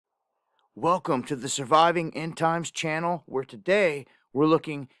Welcome to the Surviving End Times channel, where today we're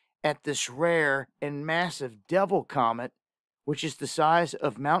looking at this rare and massive Devil Comet, which is the size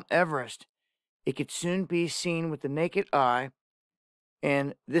of Mount Everest. It could soon be seen with the naked eye,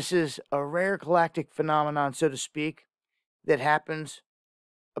 and this is a rare galactic phenomenon, so to speak, that happens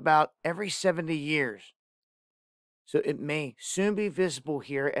about every 70 years. So it may soon be visible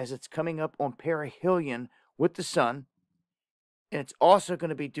here as it's coming up on perihelion with the sun. And it's also going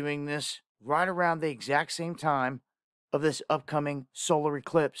to be doing this right around the exact same time of this upcoming solar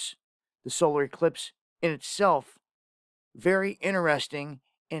eclipse. The solar eclipse in itself, very interesting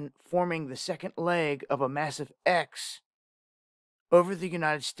in forming the second leg of a massive X over the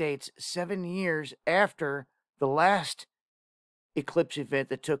United States 7 years after the last eclipse event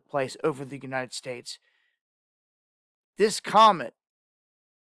that took place over the United States. This comet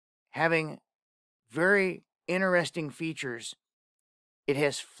having very interesting features. It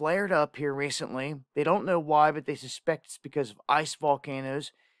has flared up here recently. They don't know why, but they suspect it's because of ice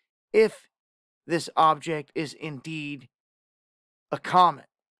volcanoes. If this object is indeed a comet,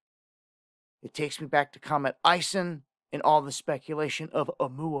 it takes me back to Comet Ison and all the speculation of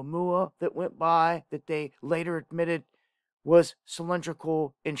Oumuamua that went by, that they later admitted was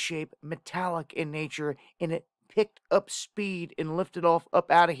cylindrical in shape, metallic in nature, and it picked up speed and lifted off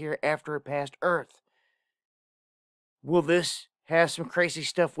up out of here after it passed Earth. Will this have some crazy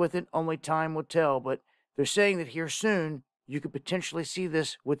stuff with it? Only time will tell, but they're saying that here soon you could potentially see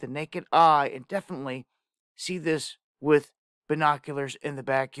this with the naked eye, and definitely see this with binoculars in the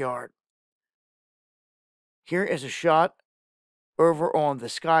backyard. Here is a shot over on the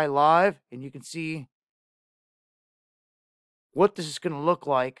Sky Live, and you can see what this is going to look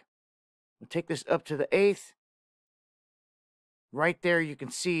like. We'll take this up to the 8th. Right there you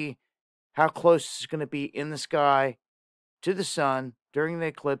can see how close this is going to be in the sky to the sun during the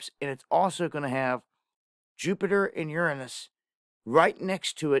eclipse, and it's also going to have Jupiter and Uranus right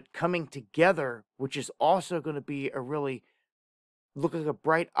next to it coming together, which is also going to be a really look like a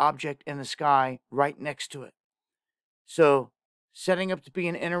bright object in the sky right next to it. So setting up to be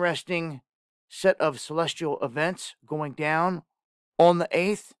an interesting set of celestial events going down on the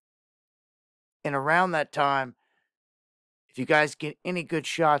 8th. And around that time, if you guys get any good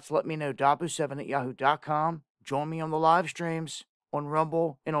shots, let me know. Dabu7@yahoo.com. Join me on the live streams on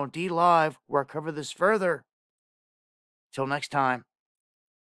Rumble and on D Live, where I cover this further. Till next time,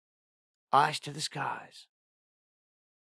 eyes to the skies.